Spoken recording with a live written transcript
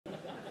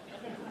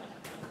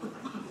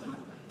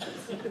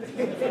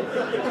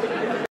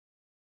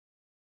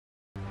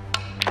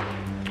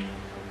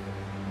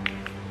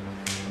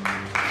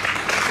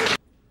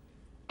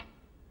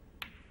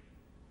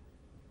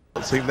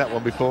Not seen that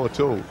one before at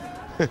all.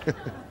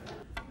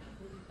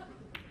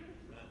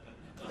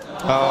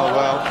 Oh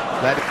well,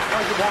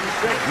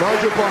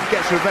 Nigel Bond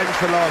gets revenge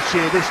for last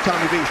year. This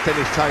time he beats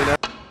Dennis Taylor.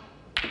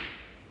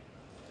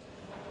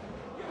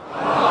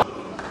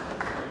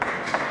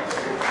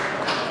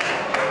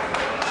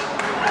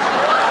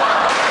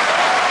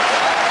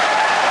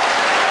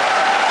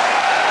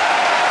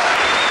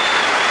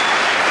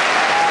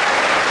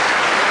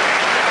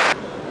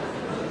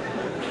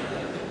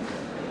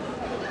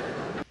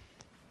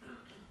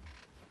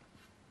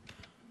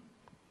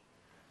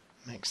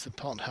 Makes the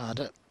pot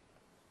harder.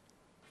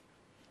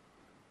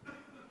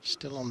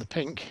 Still on the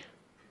pink.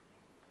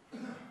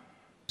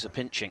 It's a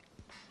pinching.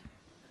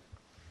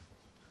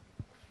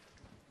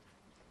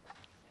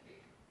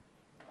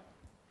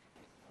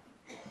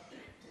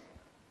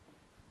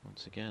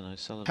 Once again,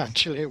 O'Sullivan.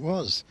 Actually, it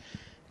was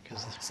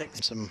because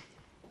there's some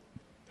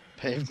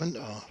pavement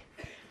or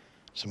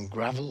some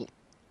gravel.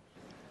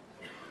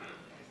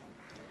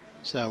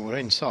 So we're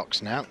in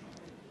socks now.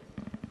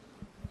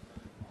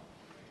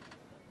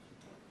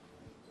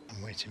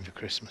 I'm waiting for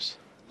Christmas.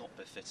 Not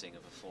befitting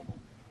of a formal.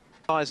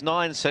 Size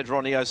 9, said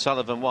Ronnie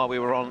O'Sullivan while we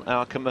were on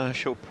our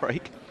commercial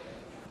break.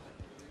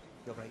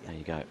 There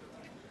you go.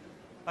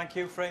 Thank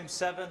you, frame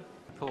 7.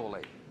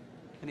 Poorly.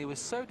 And he was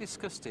so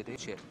disgusted that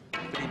he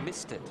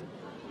missed it.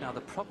 Now,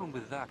 the problem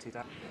with that is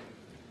that...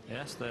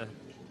 Yes, the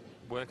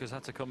workers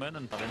had to come in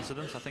and have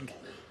incidents. I think it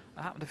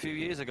happened a few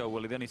years ago,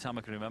 Willie, the only time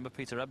I can remember.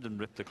 Peter Ebden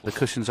ripped the... The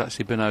cushion's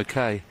actually been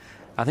okay.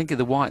 I think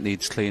the white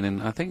needs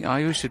cleaning. I think I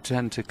usually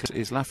tend to...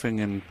 He's laughing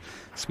and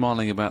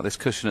smiling about this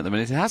cushion at the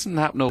minute. It hasn't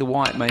happened. The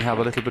white may have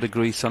a little bit of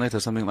grease on it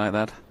or something like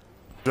that.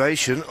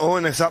 Oh,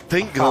 and if that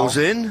pink goes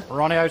in...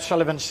 Ronnie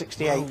O'Sullivan,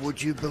 68. Oh,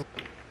 would you believe...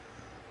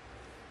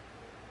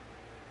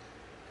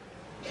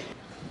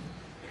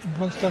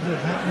 Once that had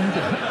happened,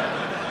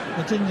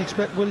 I didn't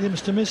expect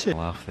Williams to miss it.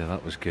 Laugh there,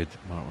 that was good.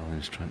 Mark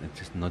Williams trying to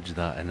just nudge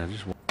that in. I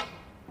just want...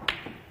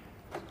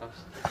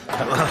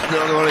 I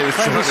don't know what he was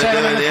trying to do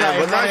in the end,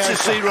 but nice to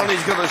see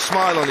Ronnie's got a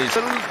smile on his...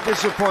 A little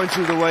disappointed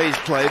with the way he's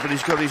played, but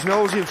he's got his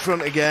nose in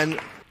front again.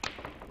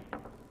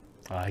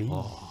 Aye.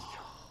 Oh.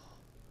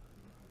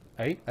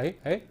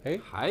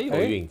 还有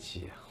运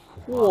气，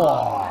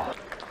哇！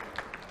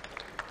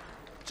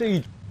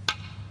这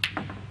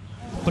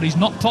But he's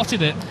not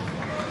potted it.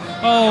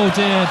 Oh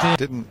dear, dear.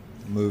 Didn't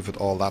move it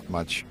all that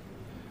much.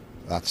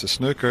 That's a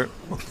snooker.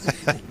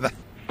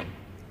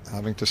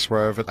 Having to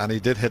swerve it, and he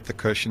did hit the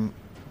cushion.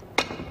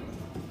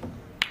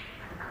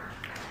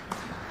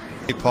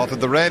 He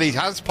potted the red. He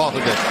has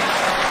potted it.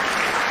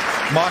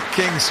 Mark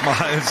King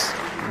smiles.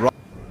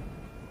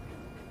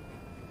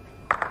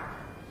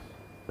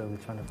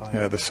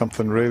 Yeah, there's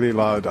something really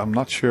loud. I'm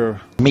not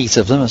sure. Meat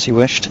of them as he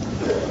wished.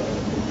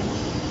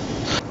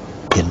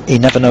 He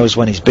never knows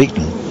when he's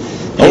beaten.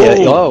 Here,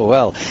 oh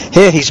well,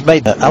 here he's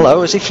made.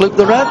 Hello, has he fluked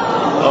the red?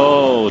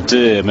 Oh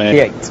dear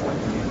me.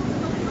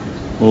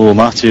 Oh,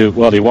 Matthew,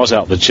 well, he was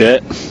out the chair.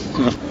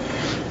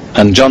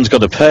 And John's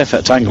got a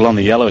perfect angle on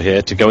the yellow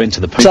here to go into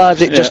the...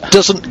 Sometimes it just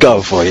doesn't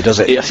go for you, does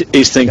it?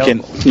 He's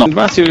thinking, no.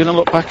 Matthew, going to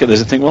look back at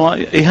this and think, well,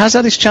 he has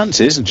had his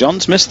chances.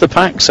 John's missed the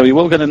pack, so he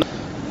will get a...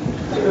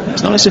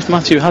 It's not as if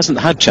Matthew hasn't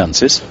had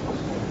chances.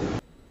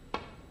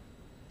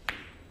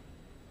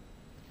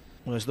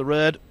 Where's the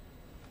red?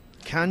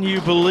 Can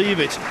you believe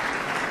it?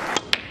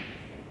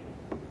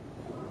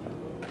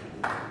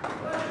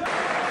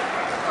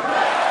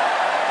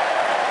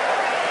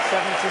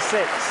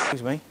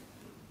 Excuse me.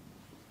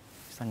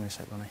 Stand a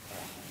sec, Ronnie.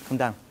 Come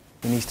down.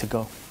 He needs to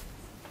go.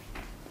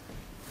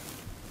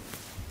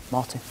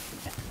 Martin.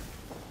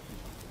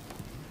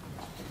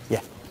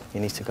 Yeah, he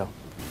needs to go.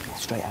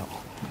 Straight out.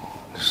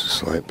 There's a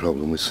slight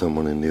problem with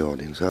someone in the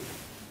audience.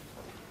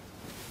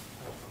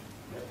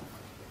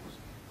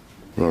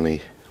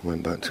 Ronnie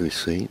went back to his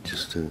seat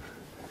just to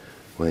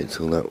wait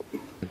till that...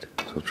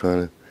 So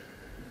trying to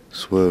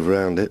swerve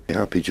around it.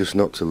 Happy just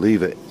not to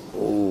leave it.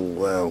 Oh,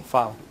 well.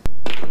 Foul.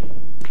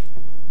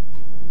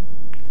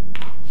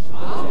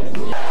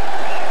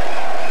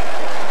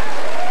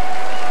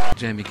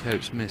 Jamie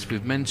Coates missed.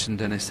 We've mentioned,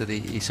 Dennis, that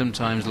he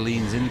sometimes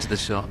leans into the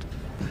shot.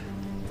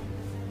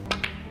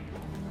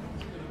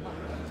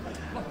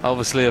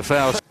 Obviously a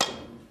foul.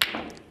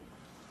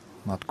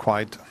 Not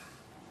quite.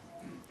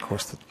 Of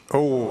course.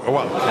 Oh,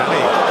 well, can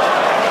he?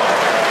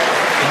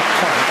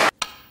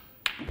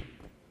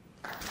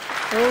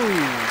 Oh!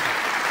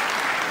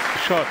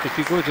 Shot, if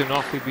he goes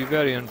enough, he'd be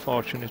very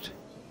unfortunate.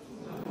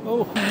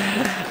 Oh!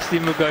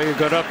 Steve Maguire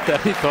got up there,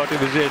 he thought it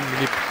was in. And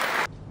he...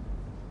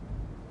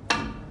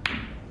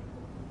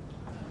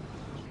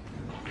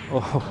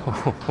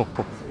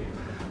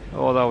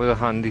 Oh, that was a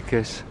handy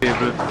kiss.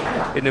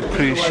 In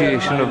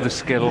appreciation of the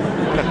skill.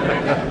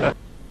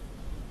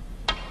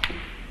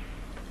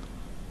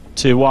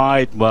 Too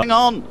wide. Well, hang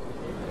on.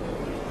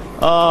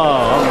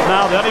 Oh,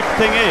 now the only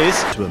thing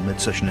is... To a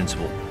mid-session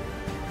interval.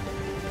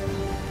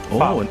 Oh,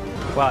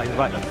 wow, he's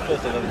right.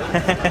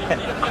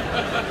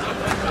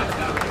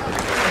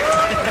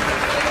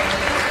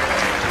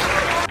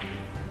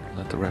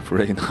 Let the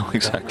referee know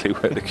exactly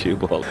where the cue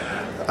ball.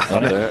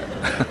 Up there.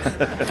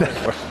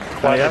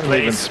 He hasn't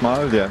even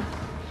smiled yet.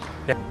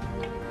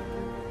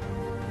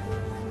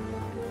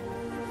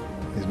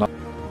 He's not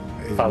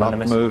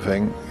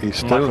moving. He's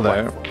still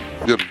there.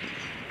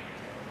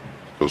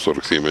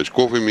 47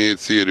 очков имеет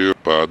серию,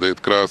 падает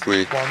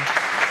красный.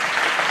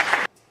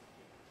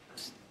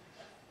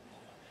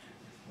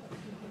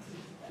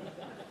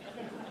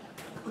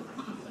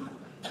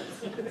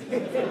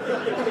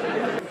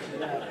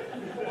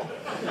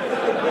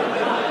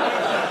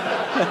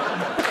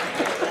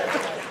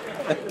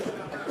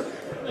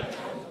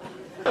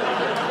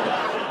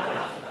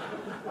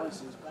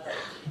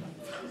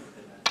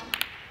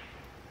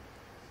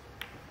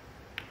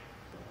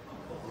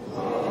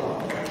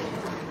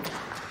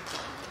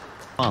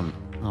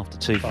 After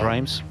 2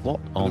 frames. What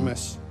on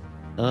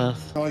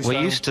earth?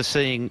 We're used to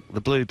seeing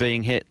the blue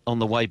being hit on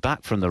the way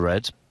back from the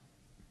red.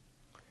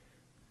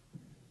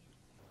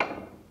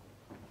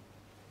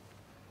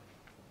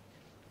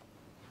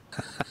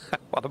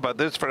 What about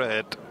this for a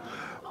hit?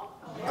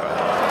 How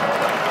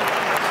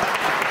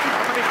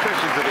many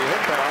cushions did he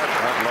hit there?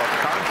 I've lost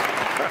count.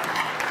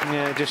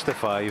 Yeah, just a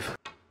 5.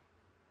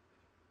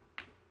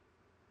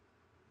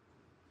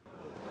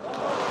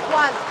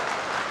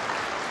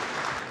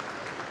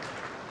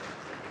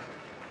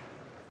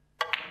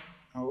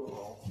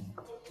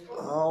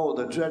 Oh,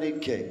 the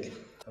dreaded kick.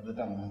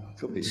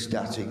 Could be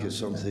static or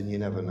something, you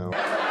never know.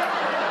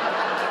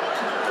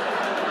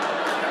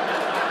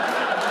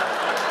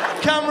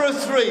 Camera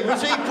 3,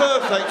 was he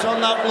perfect on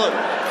that blue?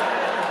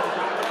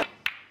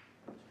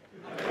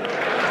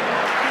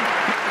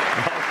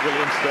 Mark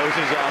Williams throws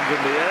his arms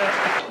in the air.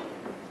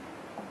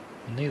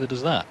 Neither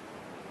does that.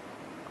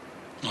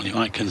 Well, you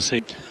might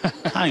concede.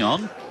 Hang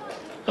on.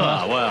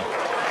 Ah, well.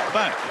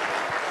 Back.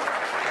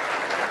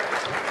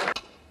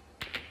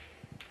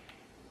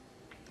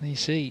 You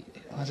see,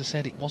 as I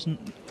said, it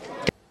wasn't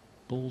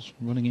balls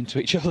running into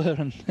each other,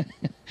 and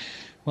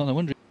well, I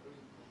wonder.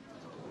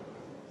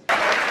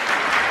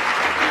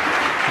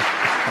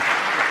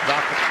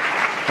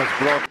 That's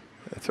brought.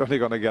 It's only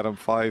going to get him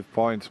 5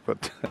 points,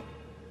 but.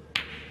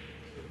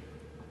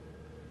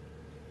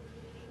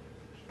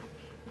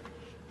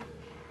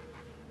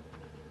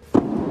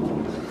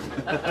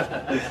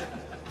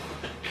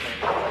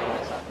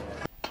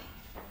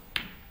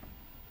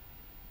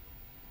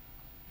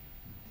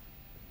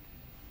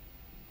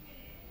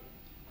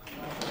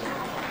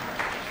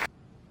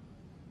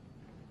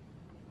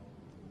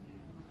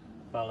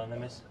 Foul and a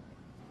miss.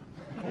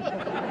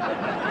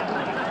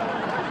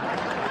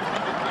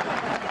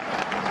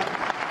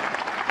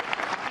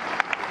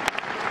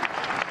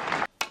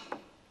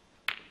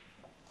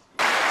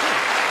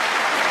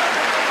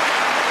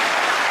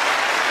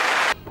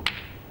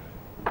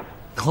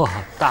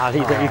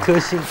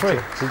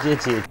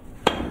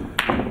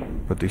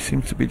 But he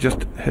seems to be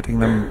just hitting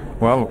them.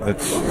 Well,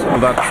 it's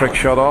that trick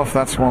shot off.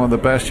 That's one of the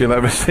best you'll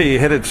ever see. He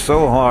hit it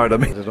so hard. I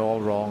mean, did it all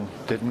wrong.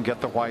 Didn't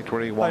get the white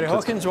where he wanted.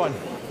 Hawkins won.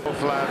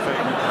 Both laughing.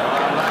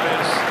 Oh,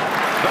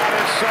 that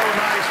is so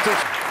nice.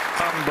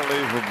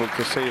 Unbelievable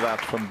to see that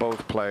from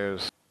both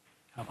players.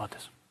 How about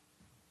this?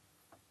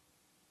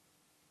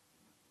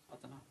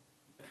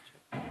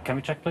 Can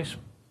we check, please?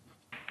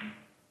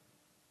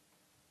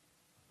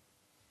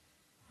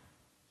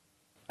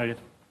 Very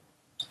good.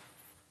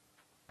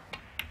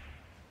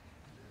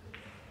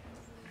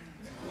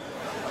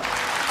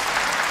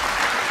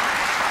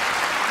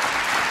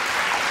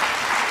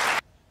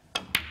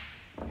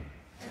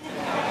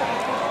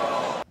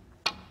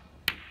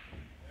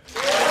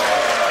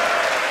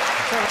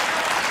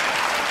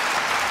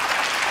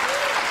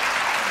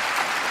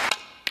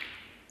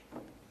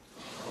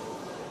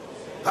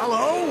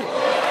 Hello?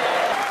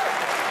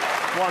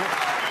 One.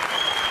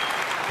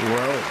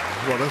 Well,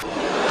 what a...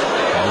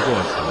 熬过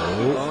头，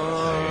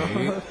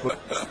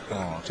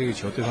哦，这个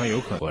球对方有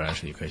可能，果然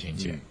是一颗星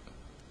界，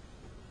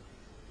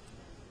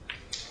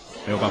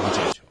没有办法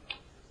解决球。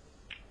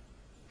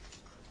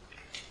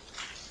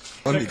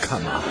你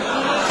看嘛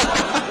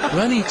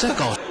，Ronnie 在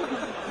搞。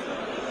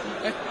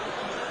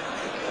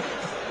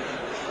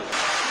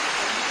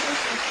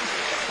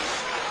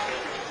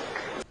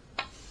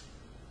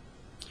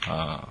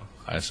啊，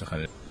还是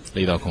很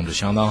力道控制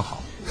相当好。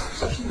好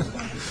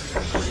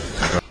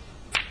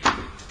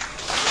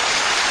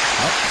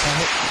，3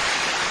分，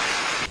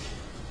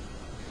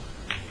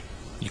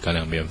一杆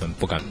2边分，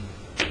不敢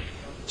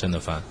真的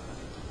翻。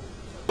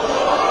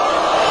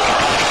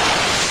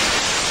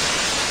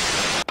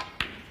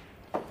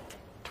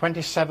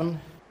27.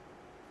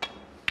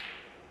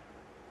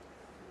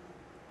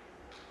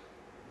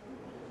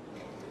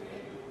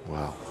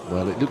 Wow.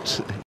 Well, it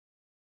looks...